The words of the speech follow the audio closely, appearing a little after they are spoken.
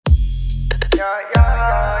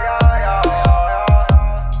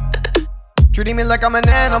Treating me like I'm an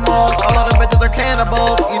animal. All of them bitches are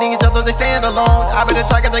cannibals. Eating each other, they stand alone. I be the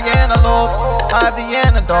tiger, the antelopes. I have the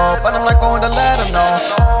antidote, but I'm not going to let them know.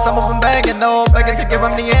 Some of them begging though, begging to give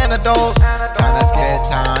them the antidote. Time to skid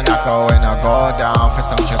town, I go and I go down for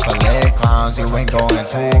some AAA clowns. You ain't going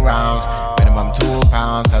 2 rounds. Minimum 2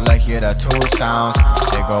 pounds till I hear the 2 sounds.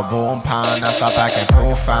 They go boom pound, I stop acting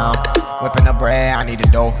profound. Whipping the bread, I need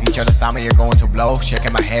a dough. Each other style me, you're going too blow.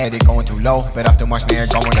 Shaking my head, it going too low. Bit off too much, near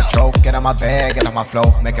going to choke. Get on my bed, get on my flow.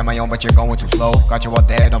 Making my own, but you're going too slow. Got you all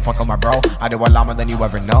dead, don't fuck with my bro. I do a lot more than you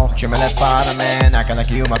ever know. Trimming that Spider-Man, acting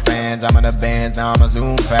like you my fans. I'm in the bands, now I'ma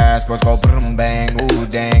zoom fast. Boys go boom bang, ooh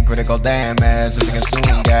dang, critical damage. Just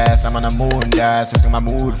consume gas, I'm on the moon dash. Losing my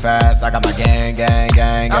mood fast, I got my gang.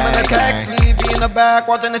 I'm in a taxi, be in the back,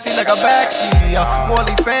 watching the seat like a backseat.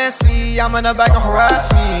 Morely fancy, I'm in the back to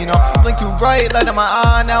harass me. Blink too bright, light in my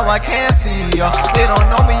eye, now I can't see. They don't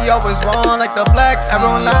know me, always wrong like the black sea.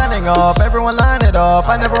 Everyone lining up, everyone line it up.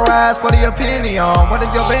 I never ask for the opinion. What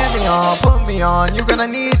is your bandy on? Put me on, you gonna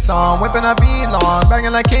need some. Whipping a B-long,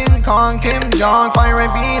 banging like King Kong, Kim Jong,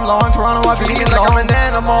 firing B-long. Toronto, I be like I'm an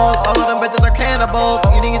animal. All of them bitches are cannibals.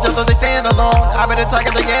 Eating each other, they stand alone. I be the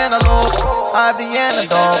tiger, the antelope. I have the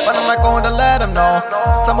antidote, but I'm not going to let them know.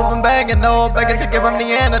 Some of them begging though, begging to give them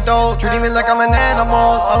the antidote. Treating me like I'm an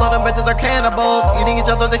animal. All of them bitches are cannibals. Eating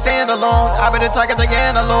each other, they stand alone. I be the tiger, the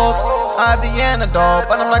antelopes. I have the antidote,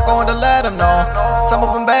 but I'm not going to let them know. Some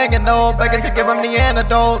of them begging though, begging to give them the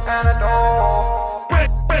antidote.